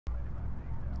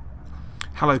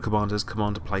Hello Commanders,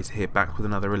 Commander PLATER here, back with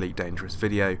another Elite Dangerous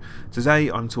video. Today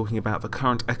I'm talking about the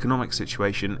current economic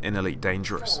situation in Elite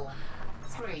Dangerous.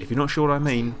 If you're not sure what I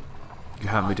mean, you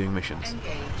haven't been doing missions,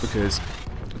 because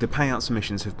the payouts for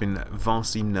missions have been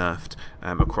vastly nerfed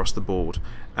across the board.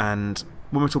 And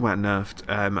when we're talking about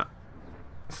nerfed,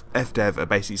 FDev are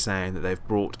basically saying that they've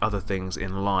brought other things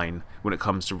in line when it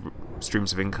comes to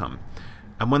streams of income.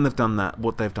 And when they've done that,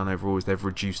 what they've done overall is they've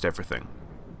reduced everything.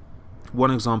 One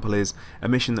example is a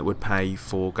mission that would pay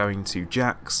for going to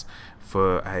Jax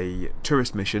for a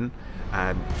tourist mission,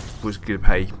 was going to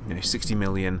pay 60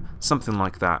 million, something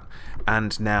like that,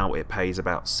 and now it pays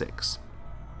about 6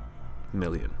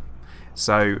 million.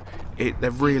 So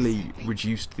they've really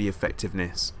reduced the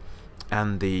effectiveness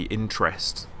and the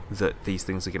interest that these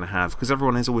things are going to have, because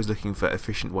everyone is always looking for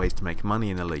efficient ways to make money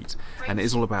in Elite, and it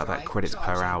is all about that credits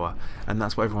per hour, and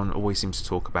that's what everyone always seems to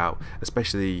talk about,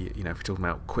 especially if you're talking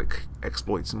about quick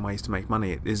exploits and ways to make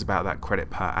money. It is about that credit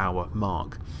per hour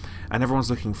mark, and everyone's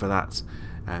looking for that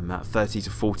 30 to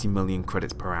 40 million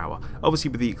credits per hour. Obviously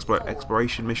with the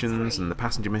exploration missions and the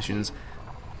passenger missions,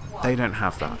 they don't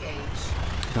have that.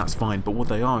 That's fine, but what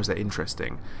they are is they're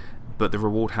interesting, but the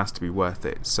reward has to be worth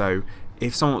it. So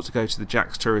if someone wants to go to the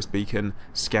Jax tourist beacon,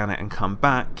 scan it and come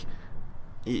back,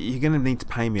 you're going to need to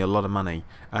pay me a lot of money,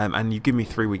 and you give me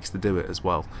 3 weeks to do it as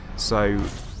well. So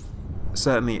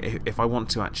certainly if I want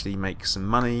to actually make some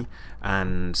money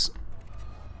and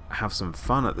have some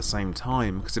fun at the same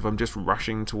time, because if I'm just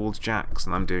rushing towards Jax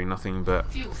and I'm doing nothing but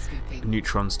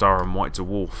neutron star and white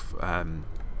dwarf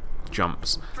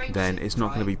jumps, then it's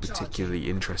not going to be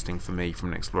particularly interesting for me from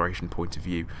an exploration point of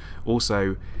view.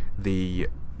 Also, the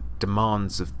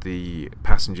demands of the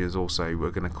passengers also were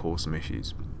going to cause some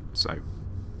issues.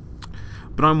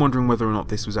 But I'm wondering whether or not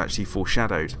this was actually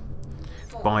foreshadowed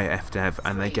by FDev,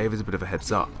 and they gave us a bit of a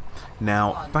heads up.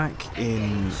 Now, back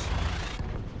in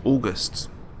August,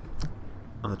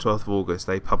 on the 12th of August,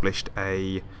 they published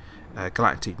a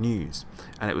Galactic News,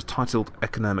 and it was titled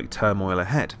 "Economic Turmoil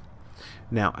Ahead."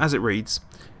 Now, as it reads,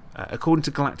 according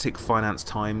to Galactic Finance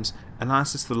Times,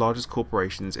 analysis of the largest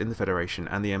corporations in the Federation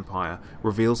and the Empire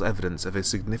reveals evidence of a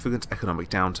significant economic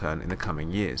downturn in the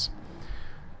coming years.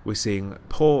 We're seeing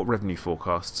poor revenue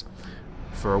forecasts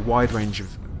for a wide range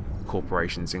of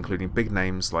corporations, including big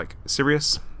names like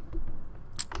Sirius,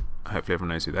 hopefully everyone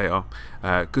knows who they are,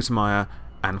 Gutamaya,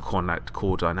 and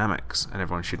Core Dynamics, and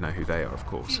everyone should know who they are, of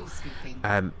course.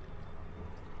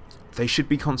 They should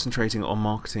be concentrating on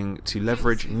marketing to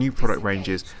leverage new product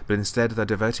ranges, but instead they're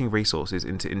diverting resources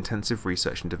into intensive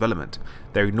research and development.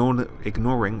 They're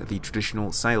ignoring the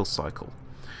traditional sales cycle,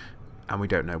 and we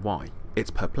don't know why.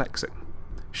 It's perplexing.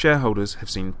 Shareholders have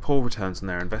seen poor returns on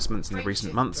their investments in the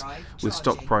recent months, with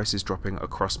stock prices dropping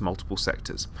across multiple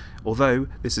sectors, although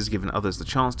this has given others the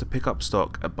chance to pick up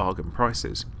stock at bargain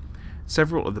prices.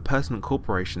 Several of the pertinent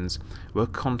corporations were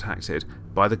contacted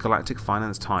by the Galactic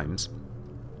Finance Times,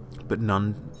 but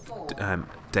none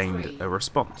deigned a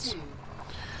response.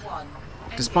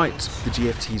 Despite the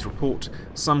GFT's report,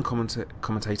 some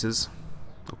commentators,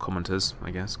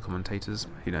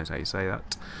 who knows how you say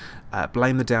that,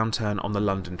 blame the downturn on the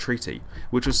London Treaty,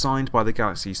 which was signed by the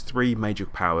Galaxy's 3 major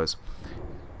powers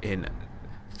in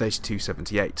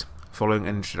 3278, following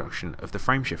an introduction of the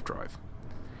frameshift drive.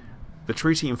 The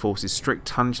treaty enforces strict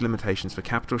tonnage limitations for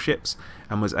capital ships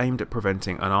and was aimed at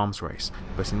preventing an arms race,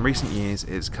 but in recent years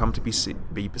it has come to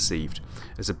be perceived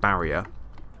as a barrier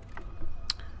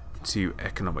to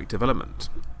economic development.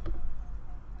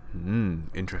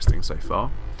 Interesting so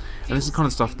far. And this is the kind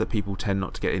of stuff that people tend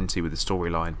not to get into with the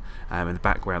storyline and the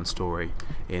background story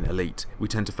in Elite. We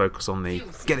tend to focus on the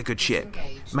get a good ship,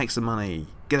 make some money,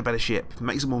 get a better ship,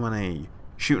 make some more money,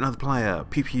 shoot another player,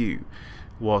 pew pew,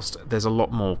 whilst there's a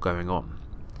lot more going on.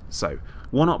 So,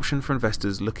 one option for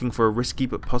investors looking for a risky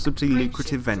but possibly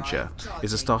lucrative venture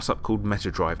is a startup called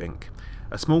MetaDrive Inc.,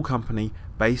 a small company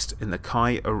based in the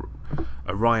Chi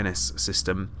Orionis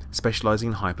system specialising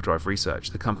in hyperdrive research.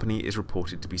 The company is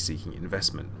reported to be seeking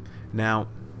investment. Now,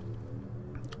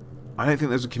 I don't think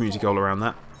there's a community goal around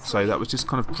that, so that was just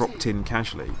kind of dropped in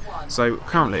casually. So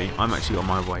currently I'm actually on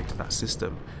my way to that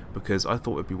system, because I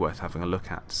thought it would be worth having a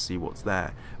look at to see what's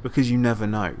there, because you never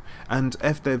know. And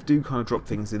FDev do kind of drop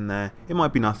things in there. It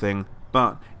might be nothing,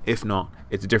 but if not,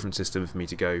 it's a different system for me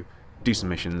to go do some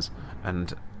missions,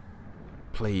 and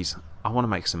please, I want to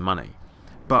make some money.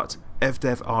 But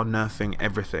FDev are nerfing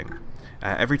everything.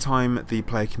 Every time the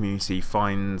player community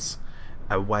finds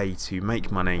a way to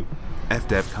make money,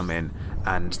 FDev come in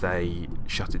and they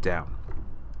shut it down.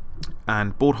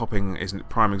 And board hopping is a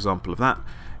prime example of that.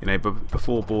 You know, but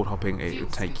before board hopping, it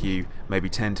would take you maybe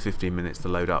 10 to 15 minutes to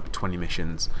load up 20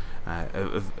 missions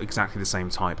of exactly the same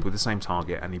type with the same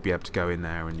target, and you'd be able to go in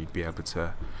there and you'd be able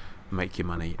to make your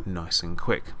money nice and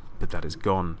quick. But that is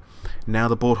gone. Now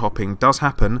the board hopping does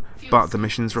happen, but the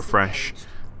missions refresh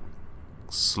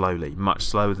slowly, much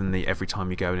slower than the every time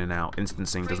you go in and out.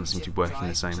 Instancing doesn't seem to be working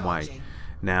the same way.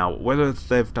 Now, whether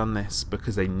they've done this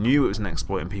because they knew it was an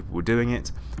exploit and people were doing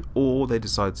it, or they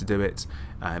decided to do it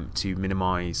to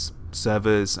minimise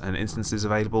servers and instances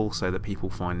available so that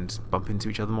people bump into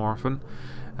each other more often,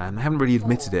 and they haven't really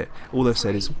admitted it. All they've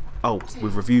said is, oh,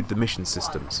 we've reviewed the mission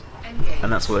systems,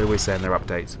 and that's what they always say in their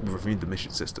updates. We've reviewed the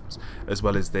mission systems, as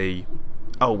well as we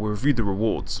reviewed the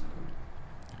rewards.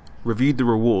 Reviewed the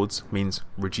rewards means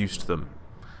reduced them.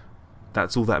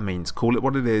 That's all that means. Call it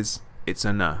what it is. It's a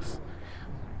nerf.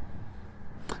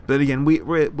 But again,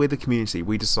 we're the community.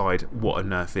 We decide what a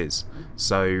nerf is.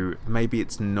 So maybe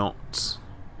it's not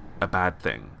a bad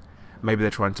thing. Maybe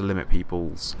they're trying to limit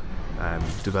people's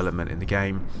development in the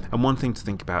game. And one thing to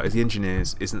think about is the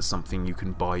engineers isn't something you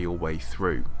can buy your way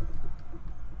through.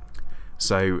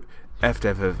 So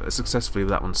FDev have successfully with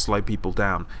that one slowed people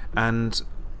down. And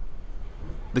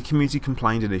the community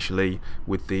complained initially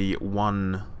with the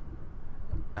one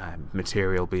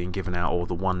material being given out, or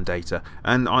the one data,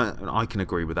 and I can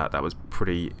agree with that. That was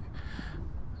pretty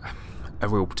a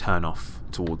real turn off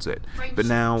towards it. But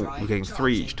now we're getting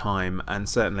 3 each time, and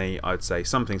certainly I'd say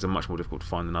some things are much more difficult to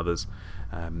find than others.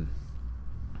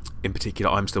 In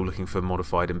particular, I'm still looking for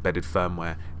modified embedded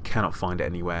firmware. Cannot find it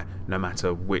anywhere, no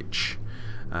matter which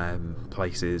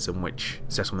places and which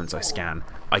settlements I scan.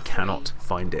 I cannot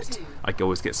find it. I can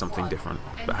always get something different,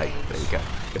 but hey, there you go.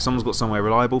 If someone's got somewhere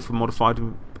reliable for modified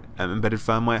embedded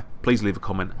firmware, please leave a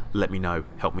comment, let me know,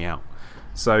 help me out.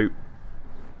 So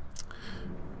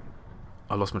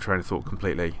I lost my train of thought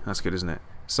completely. That's good, isn't it?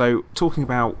 So talking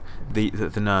about the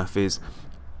nerf is,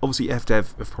 obviously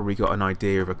FDev have probably got an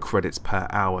idea of a credits per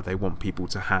hour they want people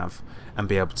to have and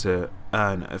be able to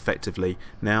earn effectively.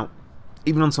 Now,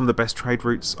 even on some of the best trade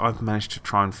routes I've managed to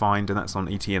try and find, and that's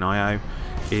on ET and IO,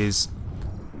 is,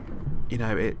 you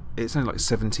know, it's only like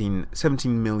 17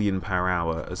 million per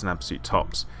hour as an absolute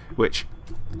tops, which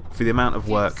for the amount of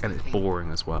work, and it's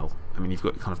boring as well. I mean, you've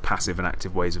got kind of passive and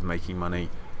active ways of making money.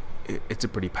 It's a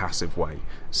pretty passive way.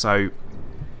 So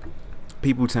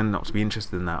people tend not to be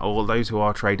interested in that, or those who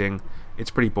are trading,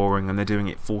 it's pretty boring and they're doing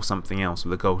it for something else,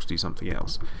 with a goal to do something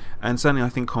else. And certainly I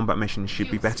think combat missions should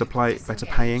be better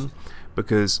paying,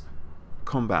 because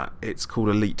combat, it's called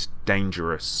Elite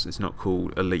Dangerous. It's not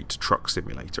called Elite Truck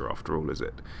Simulator after all, is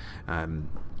it? And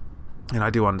I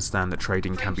do understand that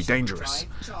trading can be dangerous,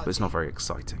 but it's not very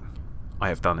exciting. I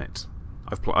have done it.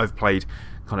 I've played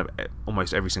kind of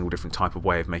almost every single different type of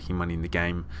way of making money in the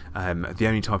game. The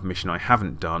only type of mission I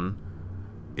haven't done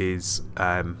is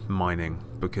mining,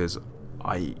 because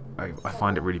I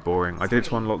find it really boring. I did it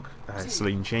to unlock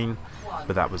Celine Sheen,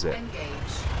 but that was it.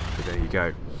 But there you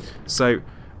go. So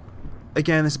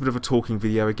again, this is a bit of a talking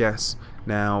video, I guess.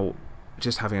 Now,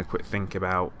 just having a quick think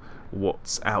about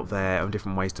what's out there and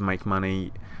different ways to make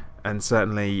money, and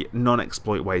certainly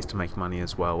non-exploit ways to make money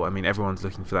as well. I mean, everyone's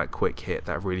looking for that quick hit,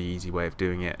 that really easy way of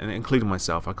doing it, and including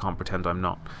myself. I can't pretend I'm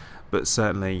not, but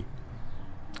certainly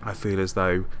I feel as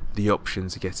though the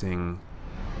options are getting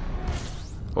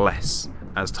less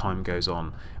as time goes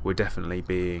on. We're definitely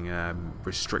being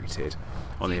restricted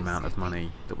on the amount of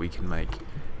money that we can make.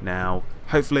 Now,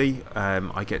 hopefully,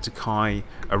 I get to Kai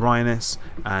Orionis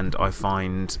and I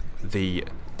find the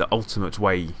ultimate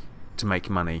way to make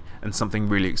money and something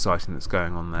really exciting that's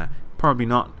going on there. Probably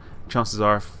not. Chances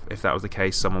are, if that was the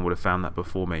case, someone would have found that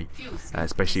before me,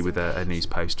 especially with a news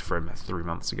post from 3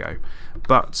 months ago.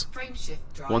 But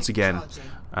once again,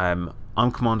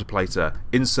 I'm Commander Plater,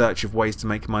 in search of ways to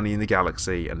make money in the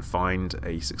galaxy and find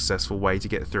a successful way to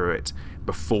get through it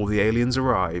before the aliens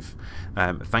arrive.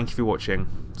 Thank you for watching.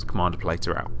 It's Commander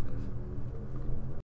Plater out.